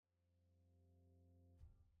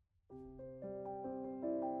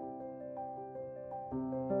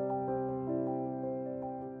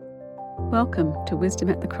Welcome to Wisdom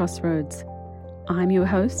at the Crossroads. I'm your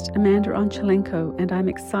host, Amanda Onchalenko, and I'm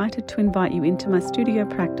excited to invite you into my studio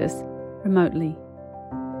practice remotely.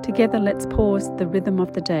 Together, let's pause the rhythm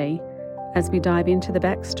of the day as we dive into the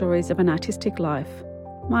backstories of an artistic life,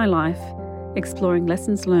 my life, exploring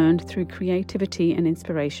lessons learned through creativity and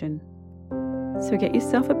inspiration. So get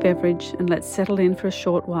yourself a beverage and let's settle in for a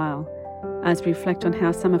short while as we reflect on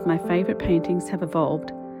how some of my favourite paintings have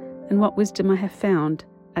evolved and what wisdom I have found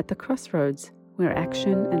at the crossroads where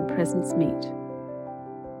action and presence meet.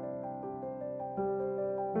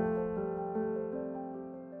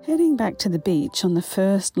 Heading back to the beach on the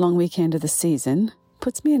first long weekend of the season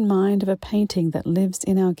puts me in mind of a painting that lives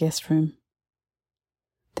in our guest room.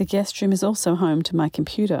 The guest room is also home to my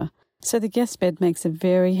computer, so the guest bed makes a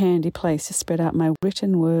very handy place to spread out my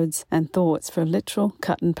written words and thoughts for a literal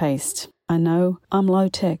cut and paste. I know I'm low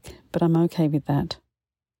tech, but I'm okay with that.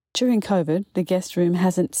 During COVID, the guest room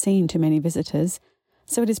hasn't seen too many visitors,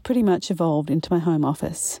 so it has pretty much evolved into my home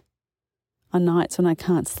office. On nights when I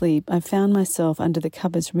can't sleep, I've found myself under the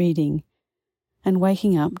covers reading and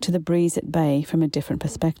waking up to the breeze at bay from a different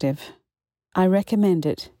perspective. I recommend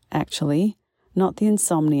it, actually, not the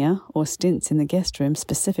insomnia or stints in the guest room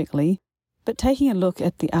specifically, but taking a look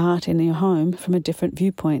at the art in your home from a different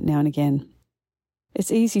viewpoint now and again.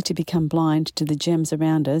 It's easy to become blind to the gems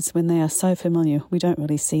around us when they are so familiar we don't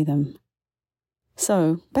really see them.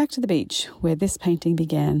 So, back to the beach, where this painting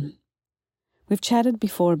began. We've chatted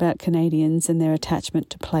before about Canadians and their attachment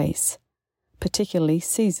to place, particularly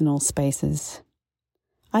seasonal spaces.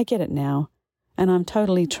 I get it now, and I'm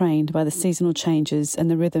totally trained by the seasonal changes and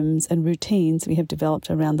the rhythms and routines we have developed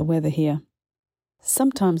around the weather here.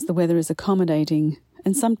 Sometimes the weather is accommodating,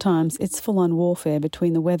 and sometimes it's full-on warfare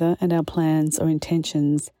between the weather and our plans or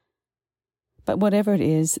intentions. But whatever it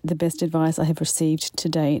is, the best advice I have received to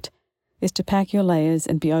date is to pack your layers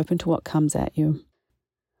and be open to what comes at you.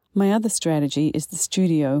 My other strategy is the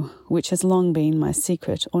studio, which has long been my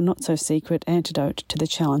secret or not-so-secret antidote to the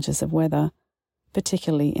challenges of weather,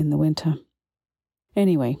 particularly in the winter.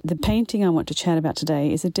 Anyway, the painting I want to chat about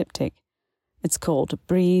today is a diptych. It's called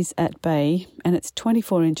Breeze at Bay, and it's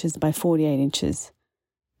 24 inches by 48 inches.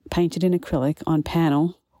 Painted in acrylic on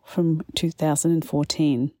panel from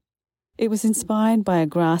 2014. It was inspired by a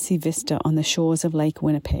grassy vista on the shores of Lake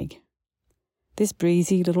Winnipeg. This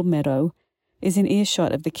breezy little meadow is in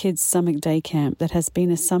earshot of the kids' summer day camp that has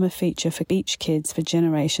been a summer feature for beach kids for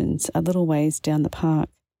generations a little ways down the park.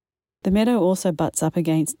 The meadow also butts up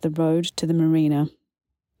against the road to the marina.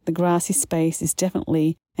 The grassy space is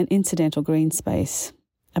definitely an incidental green space,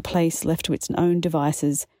 a place left to its own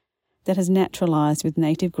devices that has naturalised with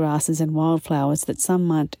native grasses and wildflowers that some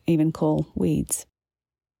might even call weeds.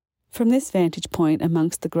 From this vantage point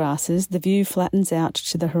amongst the grasses, the view flattens out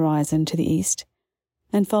to the horizon to the east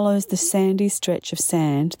and follows the sandy stretch of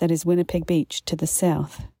sand that is Winnipeg Beach to the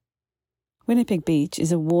south. Winnipeg Beach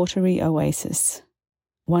is a watery oasis,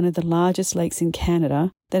 one of the largest lakes in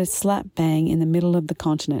Canada that is slap bang in the middle of the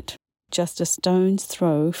continent, just a stone's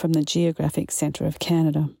throw from the geographic centre of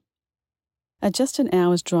Canada. At just an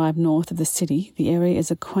hour's drive north of the city, the area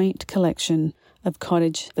is a quaint collection of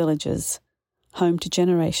cottage villages, home to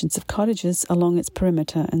generations of cottages along its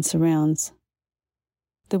perimeter and surrounds.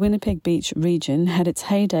 The Winnipeg Beach region had its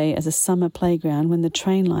heyday as a summer playground when the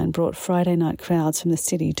train line brought Friday night crowds from the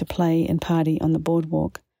city to play and party on the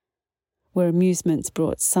boardwalk, where amusements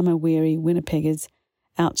brought summer-weary Winnipeggers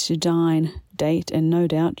out to dine, date, and no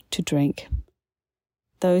doubt to drink.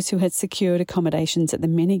 Those who had secured accommodations at the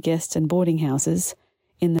many guest and boarding houses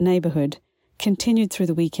in the neighbourhood continued through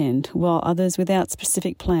the weekend, while others without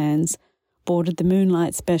specific plans boarded the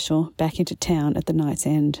Moonlight Special back into town at the night's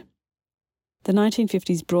end. The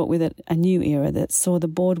 1950s brought with it a new era that saw the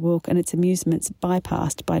boardwalk and its amusements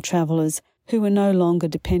bypassed by travellers who were no longer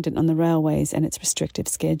dependent on the railways and its restrictive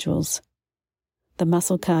schedules. The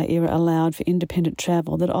muscle car era allowed for independent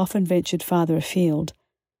travel that often ventured farther afield,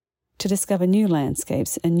 to discover new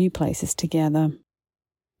landscapes and new places to gather.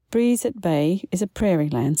 Breeze at Bay is a prairie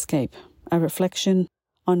landscape, a reflection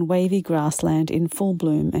on wavy grassland in full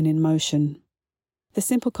bloom and in motion. The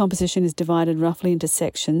simple composition is divided roughly into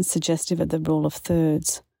sections suggestive of the rule of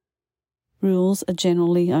thirds. Rules are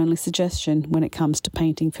generally only suggestion when it comes to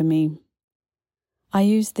painting for me. I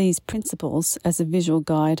use these principles as a visual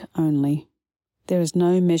guide only. There is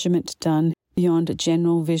no measurement done beyond a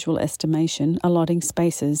general visual estimation, allotting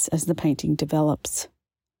spaces as the painting develops.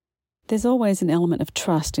 There's always an element of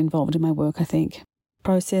trust involved in my work, I think.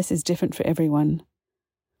 Process is different for everyone.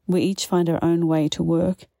 We each find our own way to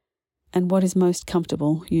work, and what is most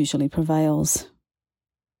comfortable usually prevails.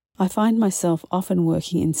 I find myself often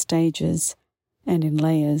working in stages and in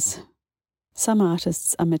layers. Some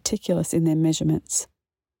artists are meticulous in their measurements.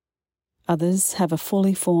 Others have a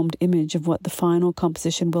fully formed image of what the final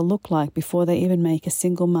composition will look like before they even make a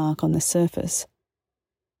single mark on the surface.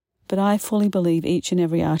 But I fully believe each and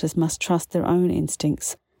every artist must trust their own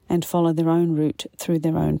instincts and follow their own route through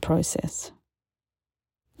their own process.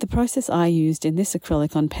 The process I used in this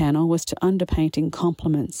acrylic on panel was to underpaint in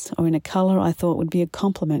complements, or in a colour I thought would be a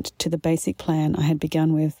complement to the basic plan I had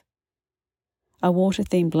begun with. A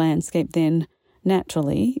water-themed landscape then,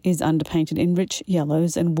 naturally, is underpainted in rich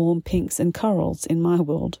yellows and warm pinks and corals in my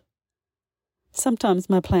world. Sometimes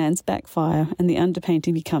my plans backfire and the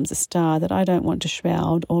underpainting becomes a star that I don't want to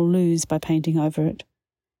shroud or lose by painting over it.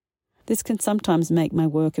 This can sometimes make my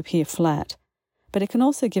work appear flat, but it can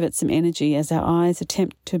also give it some energy as our eyes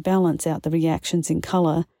attempt to balance out the reactions in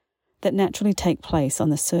colour that naturally take place on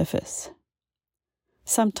the surface.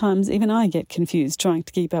 Sometimes even I get confused trying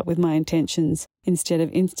to keep up with my intentions instead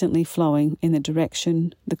of instantly flowing in the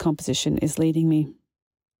direction the composition is leading me.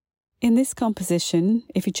 In this composition,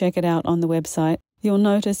 if you check it out on the website, you'll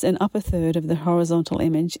notice an upper third of the horizontal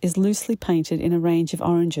image is loosely painted in a range of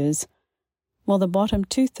oranges, while the bottom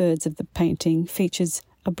 2/3 of the painting features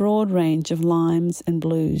a broad range of limes and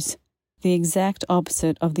blues, the exact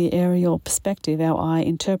opposite of the aerial perspective our eye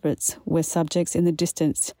interprets, where subjects in the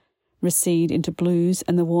distance recede into blues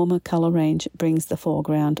and the warmer colour range brings the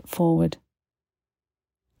foreground forward.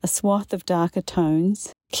 A swath of darker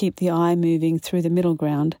tones keep the eye moving through the middle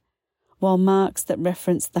ground, while marks that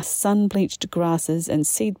reference the sun-bleached grasses and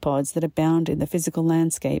seed pods that abound in the physical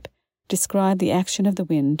landscape describe the action of the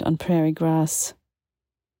wind on prairie grass.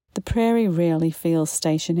 The prairie rarely feels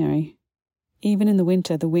stationary. Even in the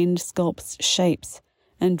winter, the wind sculpts shapes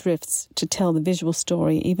and drifts to tell the visual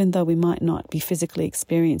story, even though we might not be physically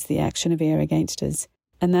experience the action of air against us,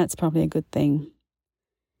 and that's probably a good thing.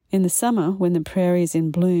 In the summer, when the prairie is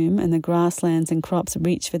in bloom and the grasslands and crops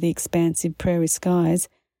reach for the expansive prairie skies,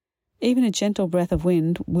 even a gentle breath of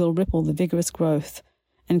wind will ripple the vigorous growth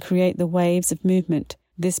and create the waves of movement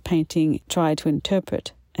this painting tried to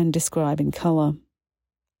interpret and describe in colour.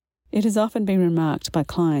 It has often been remarked by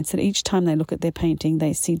clients that each time they look at their painting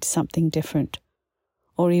they see something different,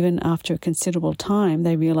 or even after a considerable time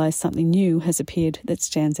they realise something new has appeared that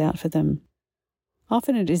stands out for them.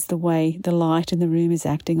 Often it is the way the light in the room is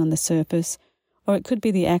acting on the surface, or it could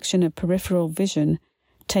be the action of peripheral vision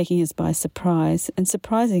taking us by surprise and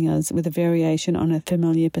surprising us with a variation on a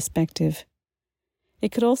familiar perspective.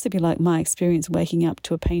 It could also be like my experience waking up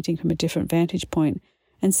to a painting from a different vantage point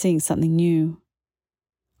and seeing something new.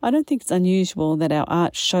 I don't think it's unusual that our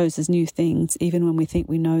art shows us new things even when we think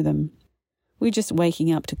we know them. We're just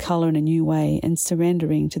waking up to colour in a new way and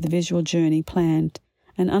surrendering to the visual journey planned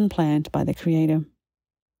and unplanned by the Creator.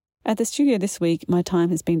 At the studio this week, my time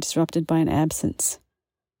has been disrupted by an absence.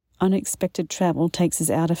 Unexpected travel takes us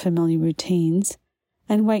out of familiar routines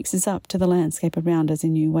and wakes us up to the landscape around us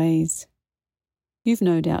in new ways. You've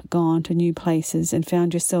no doubt gone to new places and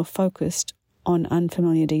found yourself focused on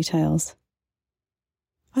unfamiliar details.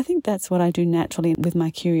 I think that's what I do naturally with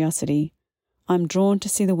my curiosity. I'm drawn to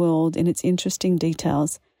see the world in its interesting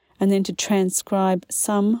details and then to transcribe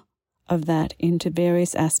some of that into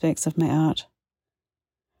various aspects of my art.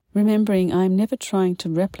 Remembering I'm never trying to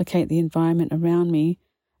replicate the environment around me,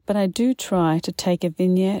 but I do try to take a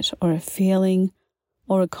vignette or a feeling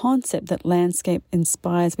or a concept that landscape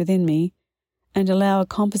inspires within me and allow a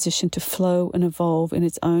composition to flow and evolve in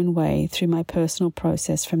its own way through my personal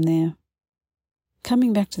process from there.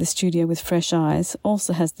 Coming back to the studio with fresh eyes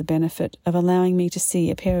also has the benefit of allowing me to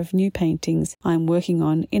see a pair of new paintings I'm working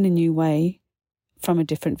on in a new way from a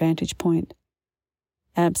different vantage point.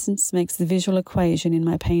 Absence makes the visual equation in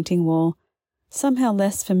my painting wall somehow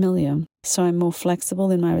less familiar, so I'm more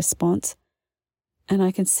flexible in my response, and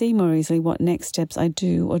I can see more easily what next steps I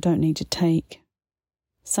do or don't need to take.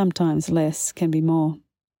 Sometimes less can be more.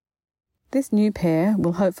 This new pair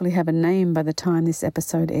will hopefully have a name by the time this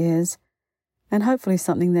episode airs, and hopefully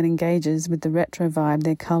something that engages with the retro vibe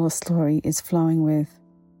their colour story is flowing with.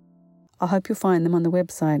 I hope you'll find them on the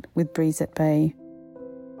website with Breeze at Bay.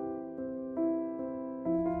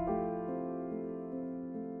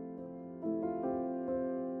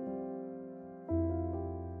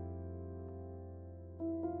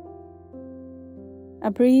 A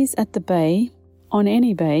breeze at the bay, on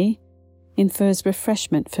any bay, infers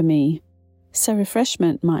refreshment for me, so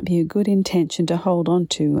refreshment might be a good intention to hold on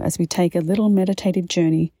to as we take a little meditative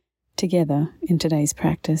journey together in today's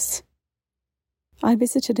practice. I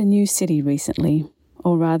visited a new city recently,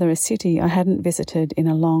 or rather a city I hadn't visited in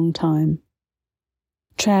a long time.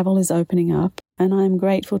 Travel is opening up, and I am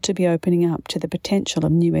grateful to be opening up to the potential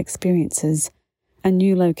of new experiences and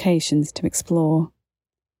new locations to explore.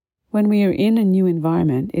 When we are in a new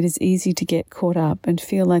environment, it is easy to get caught up and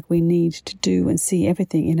feel like we need to do and see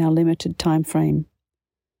everything in our limited time frame.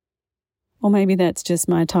 Or maybe that's just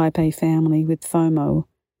my Type A family with FOMO,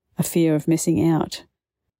 a fear of missing out,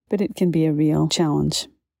 but it can be a real challenge.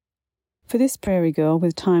 For this prairie girl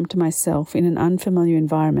with time to myself in an unfamiliar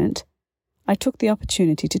environment, I took the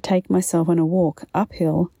opportunity to take myself on a walk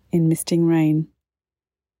uphill in misting rain.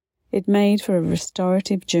 It made for a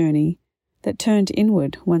restorative journey that turned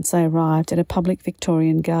inward once I arrived at a public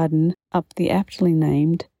Victorian garden up the aptly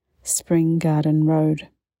named Spring Garden Road.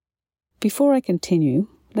 Before I continue,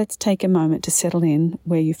 let's take a moment to settle in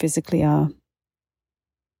where you physically are.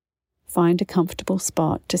 Find a comfortable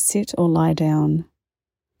spot to sit or lie down,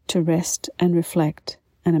 to rest and reflect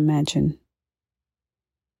and imagine.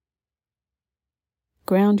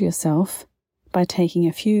 Ground yourself by taking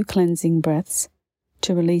a few cleansing breaths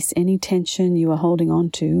to release any tension you are holding on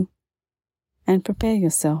to, and prepare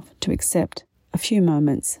yourself to accept a few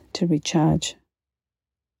moments to recharge.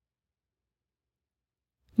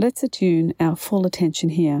 Let's attune our full attention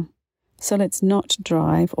here, so let's not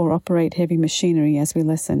drive or operate heavy machinery as we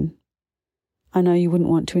listen. I know you wouldn't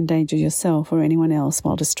want to endanger yourself or anyone else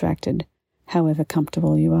while distracted, however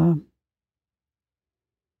comfortable you are.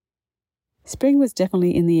 Spring was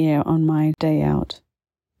definitely in the air on my day out.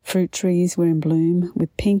 Fruit trees were in bloom,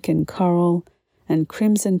 with pink and coral and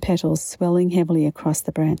crimson petals swelling heavily across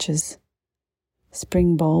the branches.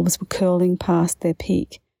 Spring bulbs were curling past their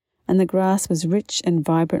peak, and the grass was rich and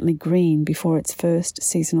vibrantly green before its first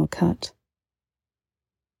seasonal cut.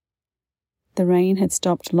 The rain had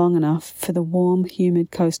stopped long enough for the warm,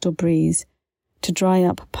 humid coastal breeze to dry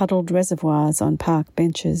up puddled reservoirs on park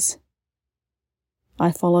benches.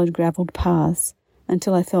 I followed gravelled paths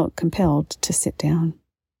until I felt compelled to sit down.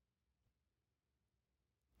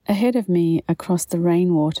 Ahead of me, across the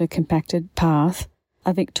rainwater compacted path,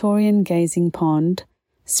 a Victorian gazing pond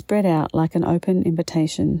spread out like an open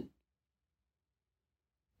invitation.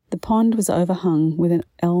 The pond was overhung with an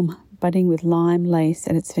elm budding with lime lace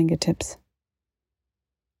at its fingertips.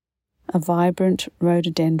 A vibrant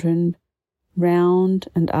rhododendron, round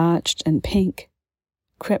and arched and pink,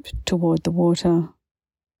 crept toward the water.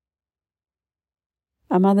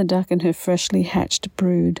 A mother duck and her freshly hatched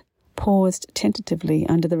brood paused tentatively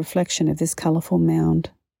under the reflection of this colourful mound.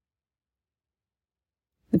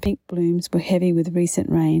 The pink blooms were heavy with recent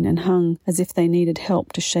rain and hung as if they needed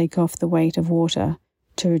help to shake off the weight of water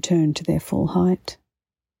to return to their full height.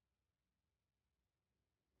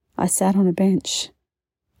 I sat on a bench,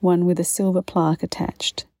 one with a silver plaque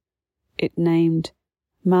attached. It named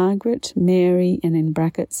Margaret Mary and in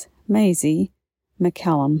brackets Maisie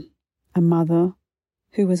McCallum, a mother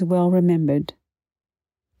who was well remembered,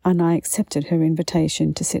 and I accepted her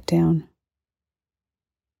invitation to sit down.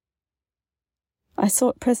 I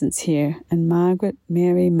sought presence here, and Margaret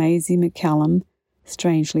Mary Maisie McCallum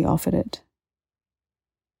strangely offered it.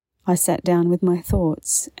 I sat down with my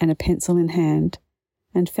thoughts and a pencil in hand,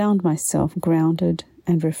 and found myself grounded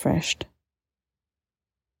and refreshed.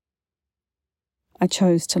 I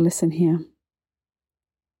chose to listen here,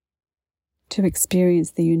 to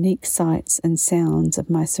experience the unique sights and sounds of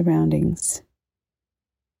my surroundings,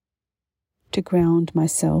 to ground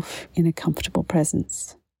myself in a comfortable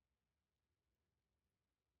presence.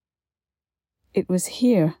 It was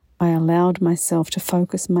here I allowed myself to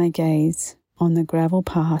focus my gaze on the gravel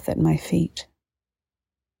path at my feet.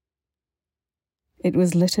 It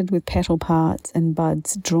was littered with petal parts and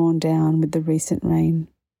buds drawn down with the recent rain.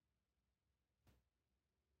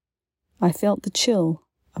 I felt the chill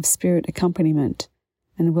of spirit accompaniment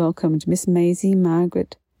and welcomed Miss Maisie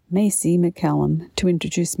Margaret Macy McCallum to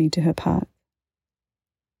introduce me to her park.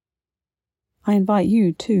 I invite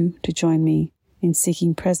you, too, to join me in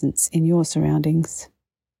seeking presence in your surroundings.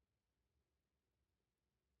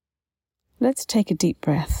 Let's take a deep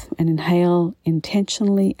breath and inhale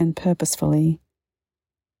intentionally and purposefully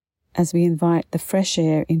as we invite the fresh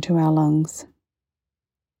air into our lungs.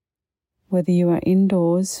 Whether you are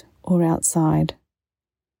indoors or outside,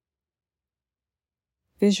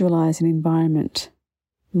 visualize an environment,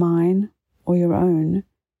 mine or your own,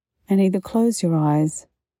 and either close your eyes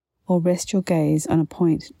or rest your gaze on a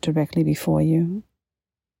point directly before you.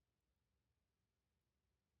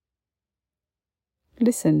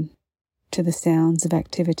 Listen to the sounds of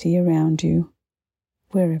activity around you,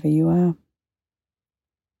 wherever you are.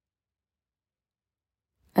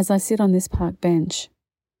 As I sit on this park bench,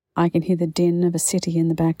 I can hear the din of a city in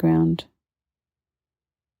the background.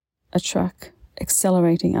 A truck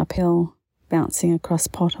accelerating uphill, bouncing across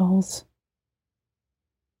potholes.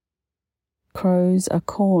 Crows are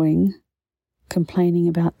cawing complaining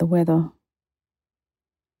about the weather.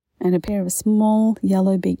 And a pair of small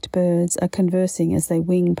yellow-beaked birds are conversing as they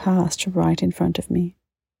wing past right in front of me.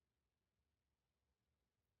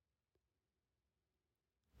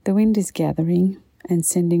 The wind is gathering and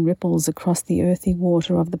sending ripples across the earthy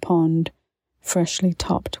water of the pond, freshly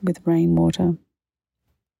topped with rainwater.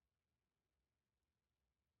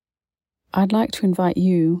 I'd like to invite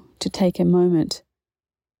you to take a moment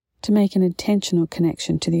to make an intentional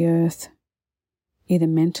connection to the earth, either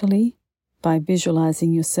mentally, by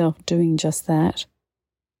visualizing yourself doing just that,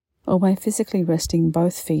 or by physically resting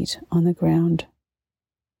both feet on the ground.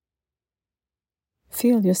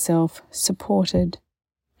 Feel yourself supported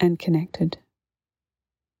and connected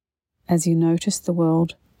as you notice the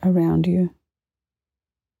world around you.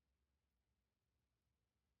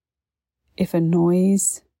 If a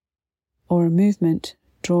noise or a movement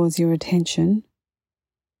draws your attention,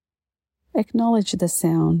 acknowledge the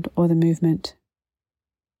sound or the movement.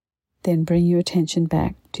 Then bring your attention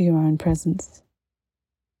back to your own presence.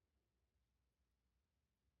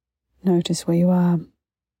 Notice where you are.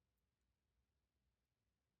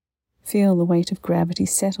 Feel the weight of gravity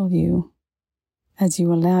settle you as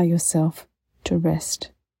you allow yourself to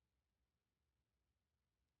rest,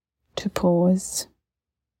 to pause,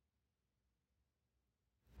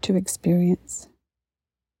 to experience,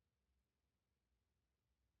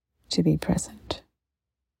 to be present.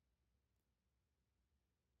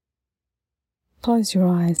 Close your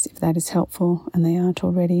eyes if that is helpful and they aren't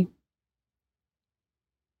already.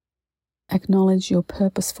 Acknowledge your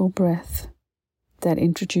purposeful breath that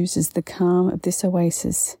introduces the calm of this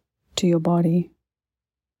oasis to your body.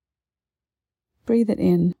 Breathe it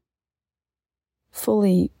in,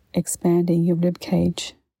 fully expanding your rib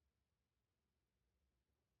cage,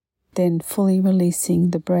 then fully releasing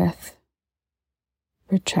the breath,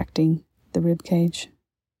 retracting the rib cage.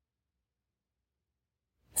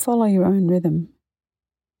 Follow your own rhythm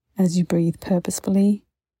as you breathe purposefully,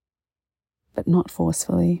 but not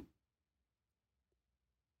forcefully.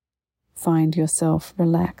 Find yourself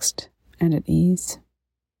relaxed and at ease.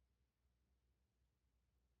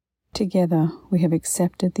 Together, we have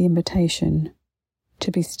accepted the invitation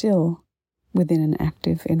to be still within an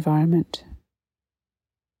active environment.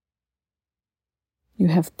 You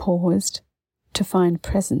have paused to find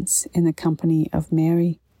presence in the company of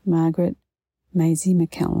Mary Margaret Maisie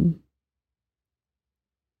McCallum.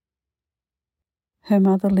 Her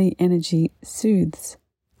motherly energy soothes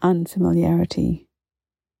unfamiliarity,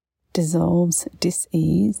 dissolves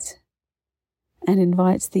dis-ease, and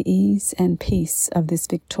invites the ease and peace of this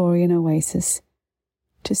Victorian oasis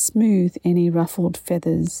to smooth any ruffled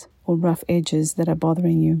feathers or rough edges that are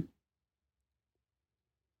bothering you.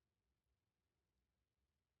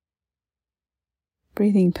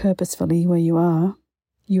 Breathing purposefully where you are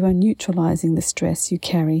neutralizing the stress you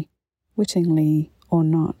carry, wittingly or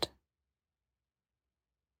not.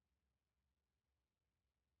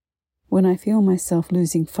 When I feel myself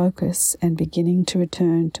losing focus and beginning to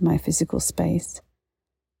return to my physical space,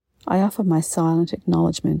 I offer my silent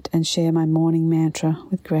acknowledgement and share my morning mantra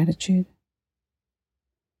with gratitude.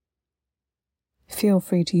 Feel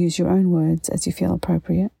free to use your own words as you feel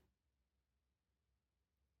appropriate.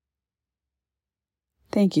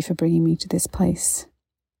 Thank you for bringing me to this place,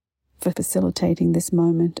 for facilitating this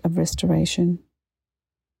moment of restoration.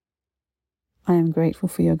 I am grateful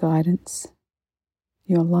for your guidance,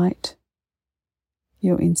 your light,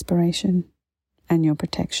 your inspiration, and your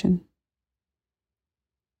protection.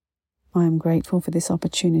 I am grateful for this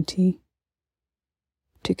opportunity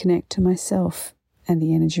to connect to myself and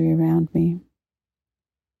the energy around me.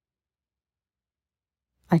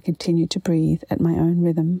 I continue to breathe at my own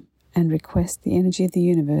rhythm and request the energy of the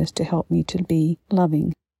universe to help me to be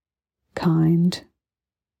loving, kind,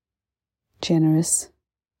 generous,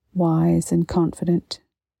 wise, and confident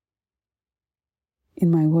in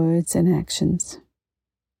my words and actions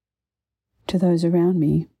to those around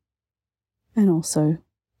me and also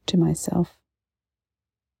to myself.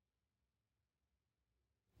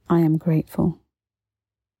 I am grateful.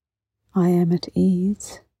 I am at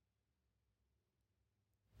ease.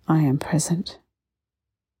 I am present.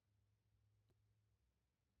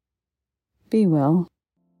 Be well,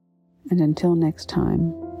 and until next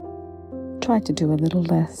time, try to do a little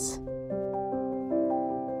less.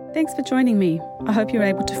 Thanks for joining me. I hope you're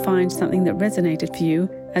able to find something that resonated for you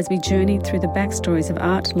as we journeyed through the backstories of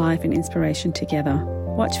art, life, and inspiration together.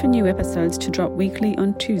 Watch for new episodes to drop weekly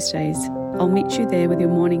on Tuesdays. I'll meet you there with your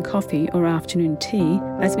morning coffee or afternoon tea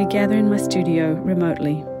as we gather in my studio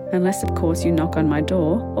remotely, unless of course you knock on my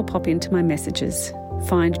door or pop into my messages.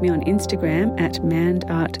 Find me on Instagram at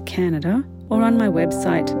MandArtCanada or on my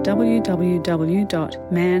website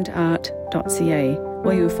www.mandart.ca,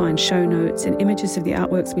 where you'll find show notes and images of the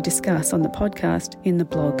artworks we discuss on the podcast in the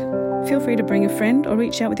blog. Feel free to bring a friend or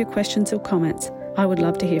reach out with your questions or comments. I would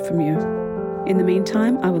love to hear from you. In the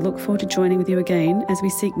meantime, I will look forward to joining with you again as we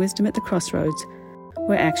seek wisdom at the crossroads,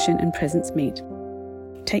 where action and presence meet.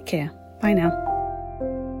 Take care. Bye now.